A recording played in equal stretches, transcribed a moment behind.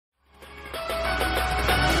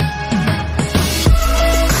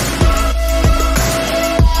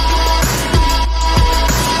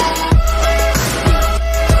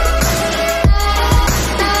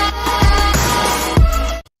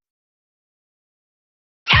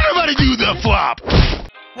Everybody do the flop!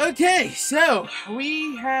 Okay, so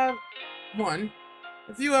we have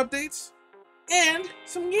a few updates and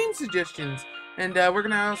some game suggestions, and we're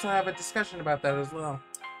gonna also have a discussion about that as well.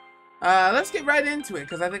 Let's get right into it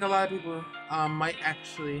because I think a lot of people might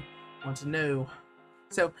actually want to know.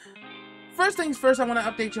 So first things first, I want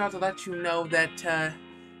to update y'all to let you know that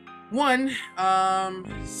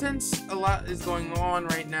since a lot is going on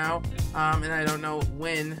right now, and I don't know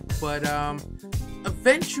when, but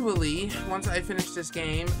eventually, once I finish this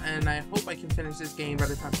game, and I hope I can finish this game by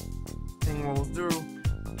the time the thing rolls through,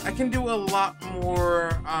 I can do a lot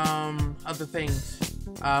more other things.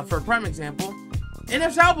 For a prime example,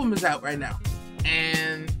 NF's album is out right now,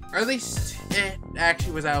 or at least it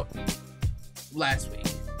actually was out last week,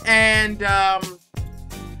 and I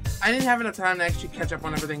didn't have enough time to actually catch up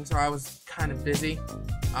on everything, so I was kind of busy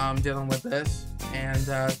dealing with this,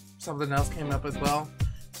 and something else came up as well.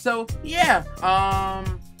 So yeah,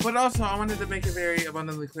 but also I wanted to make it very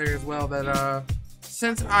abundantly clear as well that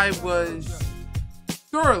since I was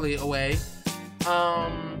thoroughly away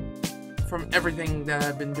from everything that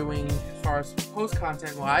I've been doing as far as post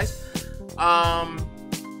content wise,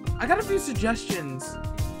 I got a few suggestions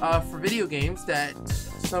for video games that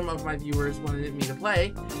some of my viewers wanted me to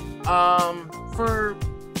play. For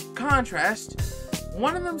contrast,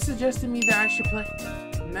 one of them suggested me that I should play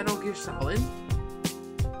Metal Gear Solid.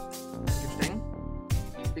 Interesting,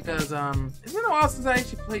 because it's been a while since I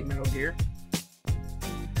actually played Metal Gear.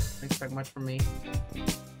 Don't expect much from me.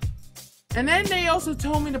 And then they also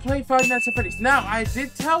told me to play Five Nights at Freddy's. Now, I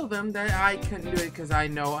did tell them that I couldn't do it because I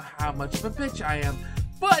know how much of a bitch I am.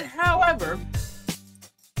 But, however,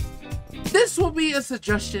 this will be a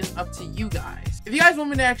suggestion up to you guys. If you guys want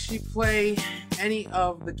me to actually play any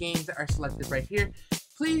of the games that are selected right here,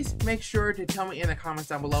 please make sure to tell me in the comments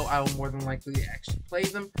down below. I will more than likely actually play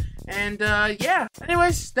them. And yeah.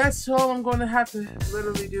 Anyways, that's all I'm going to have to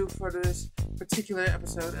literally do for this particular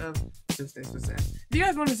episode of Tzuesdayz with Zedd. If you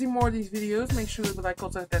guys want to see more of these videos, make sure to leave a like,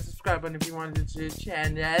 also hit that subscribe button if you want to the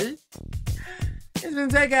channel. It's been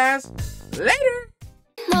Zedd, guys. Later!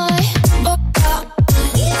 Bye.